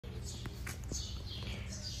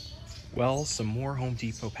Well, some more Home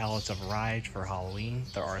Depot pallets have arrived for Halloween.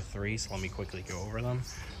 There are 3, so let me quickly go over them.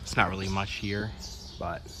 It's not really much here,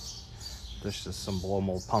 but there's just some blow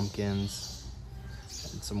mold pumpkins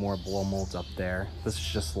and some more blow molds up there. This is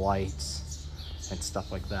just lights and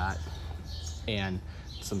stuff like that. And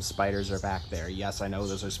some spiders are back there. Yes, I know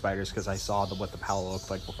those are spiders because I saw what the pallet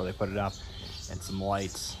looked like before they put it up. And some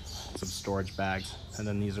lights, some storage bags, and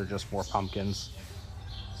then these are just more pumpkins.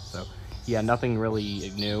 So yeah, nothing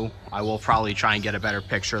really new. I will probably try and get a better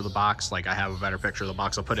picture of the box. Like, I have a better picture of the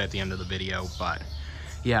box. I'll put it at the end of the video, but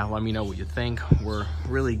yeah, let me know what you think. We're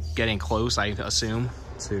really getting close, I assume,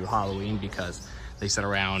 to Halloween because they said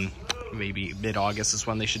around maybe mid-August is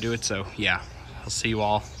when they should do it. So yeah, I'll see you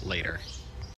all later.